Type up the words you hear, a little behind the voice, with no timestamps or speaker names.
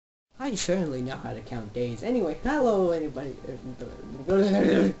I certainly know how to count days. Anyway, hello anybody.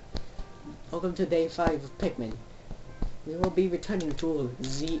 Welcome to day 5 of Pikmin. We will be returning to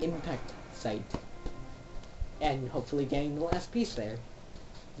the impact site. And hopefully getting the last piece there.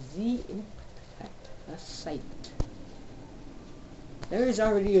 The impact site. There is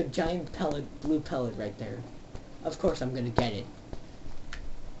already a giant pellet, blue pellet right there. Of course I'm gonna get it.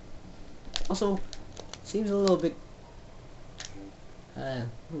 Also, seems a little bit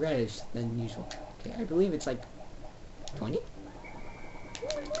reddish than usual. Okay, I believe it's like 20?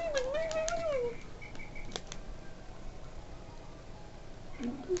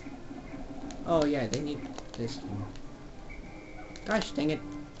 Oh yeah, they need this one. Gosh dang it.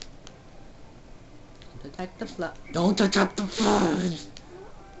 Don't attack the flowers. Don't attack the flowers!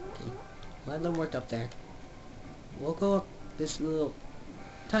 Okay, let them work up there. We'll go up this little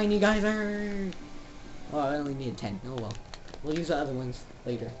tiny geyser. Oh, I only need 10. Oh well. We'll use the other ones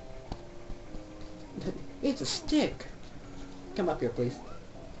later. It's a stick! Come up here, please.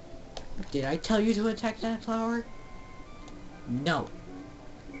 Did I tell you to attack that flower? No.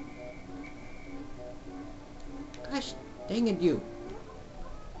 Gosh, dang it, you.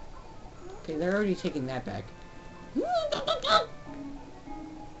 Okay, they're already taking that back.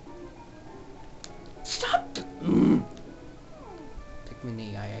 Stop! Pikmin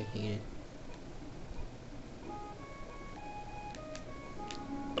AI, I hate it.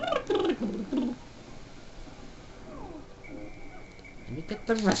 Let me get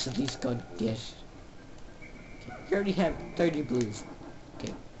the rest of these good dish. Okay, we already have 30 blues.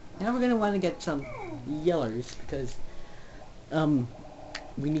 Okay, now we're gonna want to get some yellers because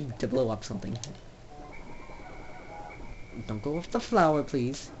we need to blow up something. Don't go off the flower,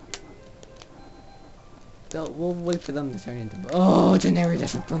 please. We'll wait for them to turn into... Oh, it's an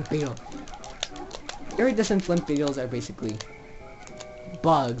iridescent flint beetle. Iridescent flint beetles are basically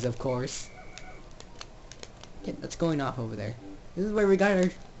bugs, of course. Okay, that's going off over there. This is where we got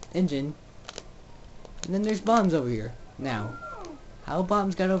our engine. And then there's bombs over here. Now, how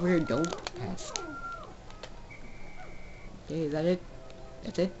bombs got over here, don't ask. Okay, is that it?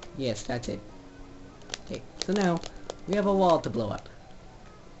 That's it? Yes, that's it. Okay, so now, we have a wall to blow up.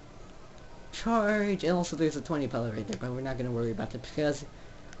 Charge! And also there's a 20 pellet right there, but we're not going to worry about that because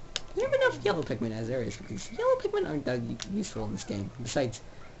we have enough yellow Pikmin as there is, because yellow Pikmin aren't that useful in this game, besides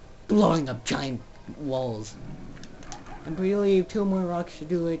blowing up giant walls. I believe 2 more rocks should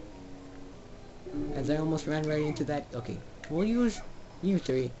do it, as I almost ran right into that. Okay, we'll use you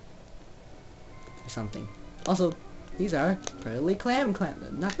 3 for something. Also, these are pearly clam,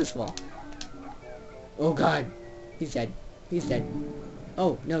 not this wall. Oh god, he's dead. He's dead.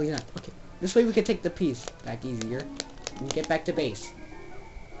 Oh, no he's not. Okay, this way we can take the piece back easier and get back to base.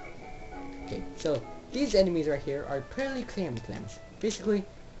 Okay, so these enemies right here are pearly clams. Basically,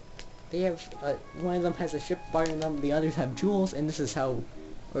 they have, one of them has a ship bar in them, the others have jewels, and this is how,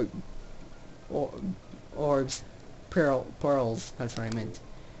 orbs, pearls, that's what I meant.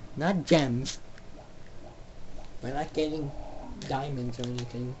 Not gems. We're not getting diamonds or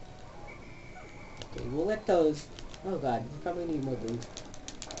anything. Okay, we'll let those, oh god, we probably need more blues.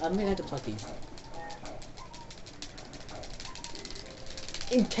 I'm gonna have to pluck these.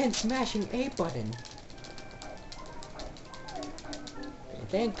 Intense smashing A button! Okay,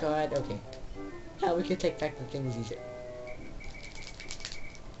 thank god, okay. Now we can take back the things easier.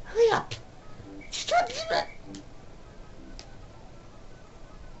 Hurry up! Stop it!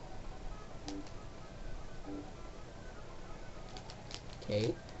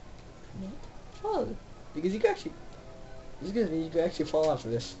 Okay. Oh, because you can actually... Excuse me, you can actually fall off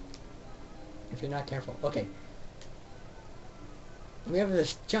of this. If you're not careful. Okay. We have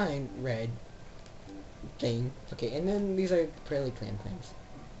this giant red thing. Okay, and then these are pearly clams.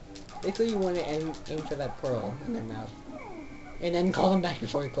 Basically you want to aim for that pearl in their mouth. And then call them back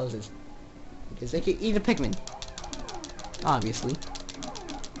before it closes. Because they can eat a Pikmin. Obviously.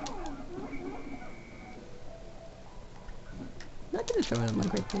 Not gonna throw them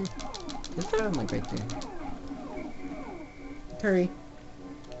like right there. Just throw them like right there. Hurry.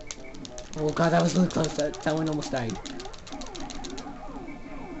 Oh god, that was really close. That one almost died.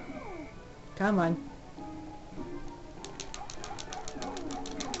 Come on.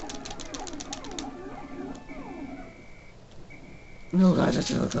 Oh god,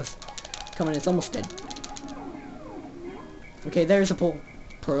 that's really close. Come on, it's almost dead. Okay, there's a pool.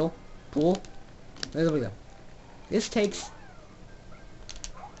 Pool. There we go. This takes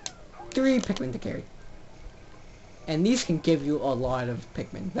 3 Pikmin to carry. And these can give you a lot of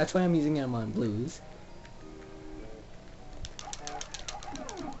Pikmin. That's why I'm using them on blues.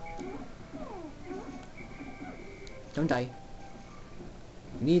 Don't die.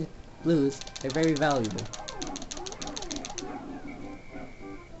 We need blues, they're very valuable.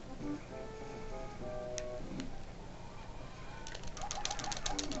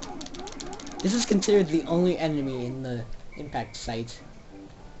 This is considered the only enemy in the impact site,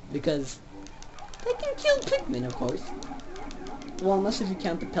 because they can kill Pikmin, of course. Well, unless if you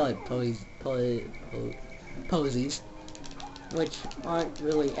count the pellet posies, which aren't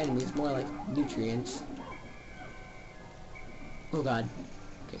really enemies, more like nutrients. Oh god.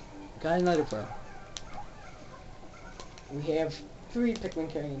 Okay, got another pearl. We have 3 Pikmin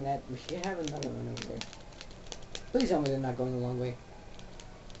carrying that. We should have another one over there. Please tell me they're not going the long way.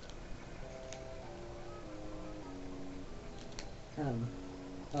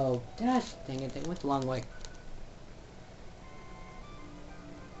 Oh, gosh, dang it, they went the long way.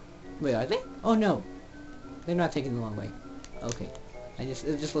 Wait, are they? Oh no, they're not taking the long way. Okay, it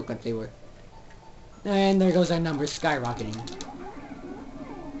just looked like they were. And there goes our numbers skyrocketing.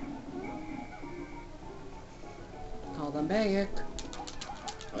 Call them back.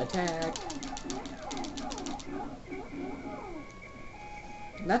 Attack.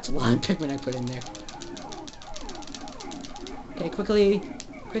 That's a lot of Pikmin I put in there. Okay,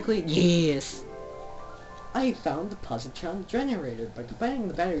 quickly, yes! I found the positron generator. By combining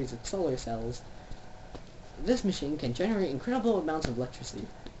the batteries with solar cells, this machine can generate incredible amounts of electricity.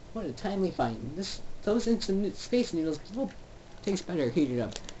 What a timely find. Those instant space noodles will taste better heated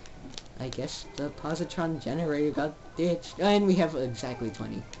up. I guess the positron generator got ditched. And we have exactly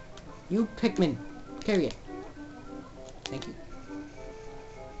 20. You Pikmin, carry it. Thank you.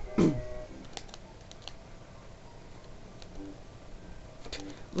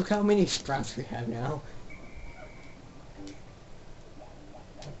 Look how many sprouts we have now.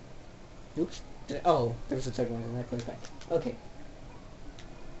 Oops. Oh, there's a third one in that goes back. Okay.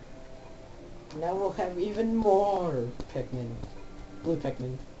 Now we'll have even more Pikmin. Blue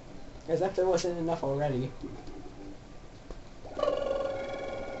Pikmin. As if there wasn't enough already.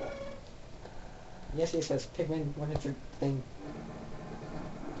 Yes, he says Pikmin, what is your thing?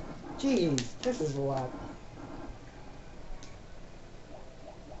 Jeez, this is a lot.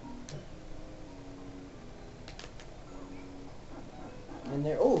 And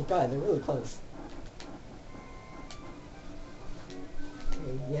they're, oh god, they're really close.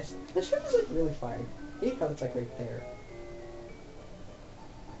 Okay, yes, the ship is like really far. Look how it's like right there.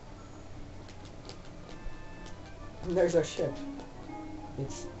 And there's our ship.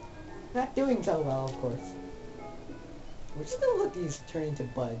 It's not doing so well, of course. We're just gonna let these turn into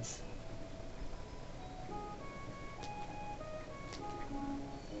buds.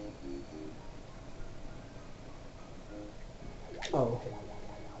 Oh, okay.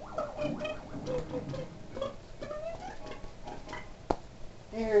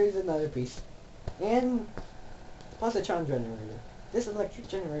 There's another piece. And positron generator. This electric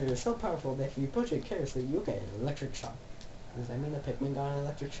generator is so powerful that if you push it carelessly, you'll get an electric shock. Does that mean the Pikmin got an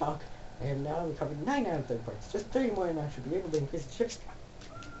electric shock? I have now recovered 9 out of 30 parts. Just 30 more and I should be able to increase the ship's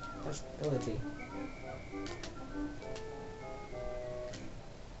ability.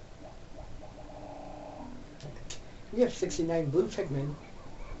 We have 69 blue Pikmin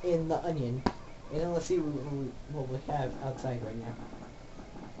in the onion. And then let's see what we have outside right now.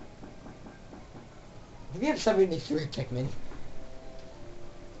 We have 73 Pikmin.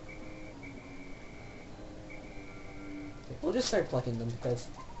 Okay, we'll just start plucking them because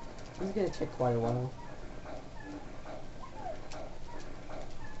this is going to take quite a while.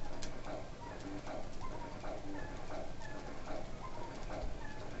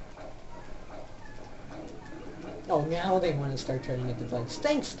 Oh, now they want to start turning into bugs.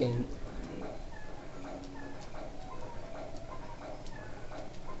 Thanks, game.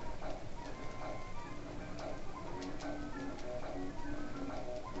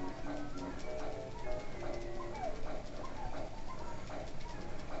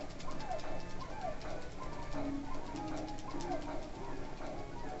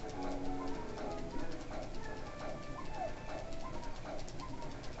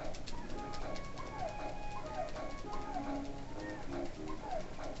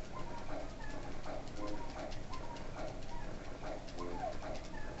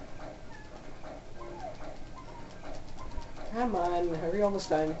 Come on, we're almost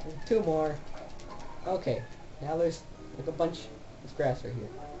done. 2 more. Okay, now there's like a bunch of grass right here.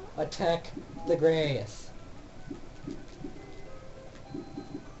 Attack the grass.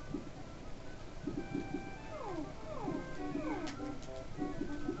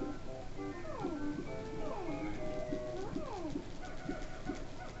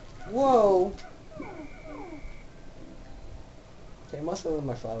 Whoa! Okay, most of them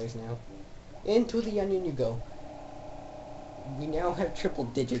are flowers now. Into the onion you go. We now have triple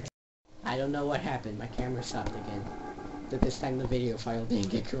digits. I don't know what happened. My camera stopped again. But this time the video file didn't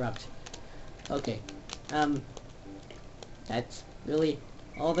get corrupt. Okay. That's really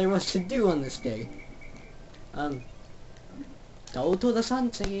all there was to do on this day. Go to the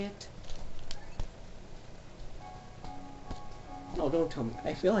sunset. No, don't tell me.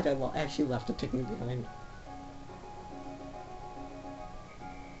 I feel like I actually left a Pikmin behind.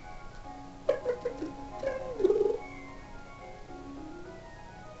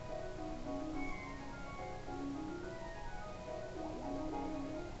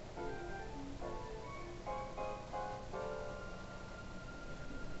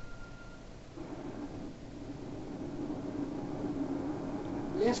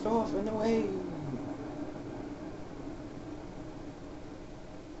 Blast off and away!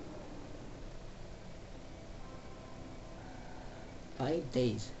 5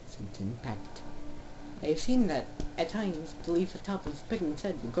 days since impact. I have seen that, at times, the leaf atop of Pikmin's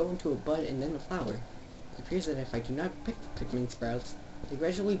head will grow into a bud and then a flower. It appears that if I do not pick the Pikmin sprouts, they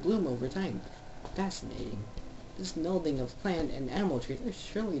gradually bloom over time. Fascinating. This melding of plant and animal traits is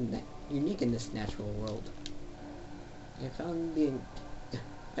surely unique in this natural world.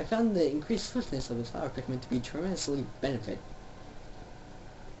 I found the increased swiftness of the flower Pikmin to be tremendously benefit.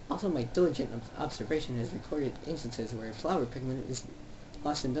 Also, my diligent observation has recorded instances where flower Pikmin is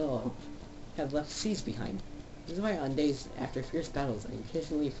lost in battle have left seeds behind. This is why on days after fierce battles I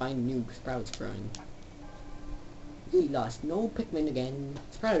occasionally find new sprouts growing. We lost no Pikmin again,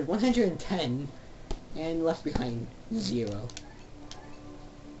 sprouted 110, and left behind 0.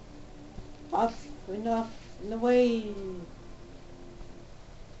 Off and away!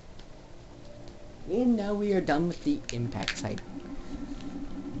 And now we are done with the impact site.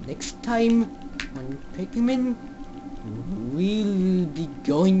 Next time on Pikmin, we'll be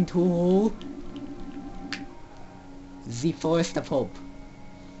going to the Forest of Hope.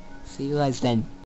 See you guys then.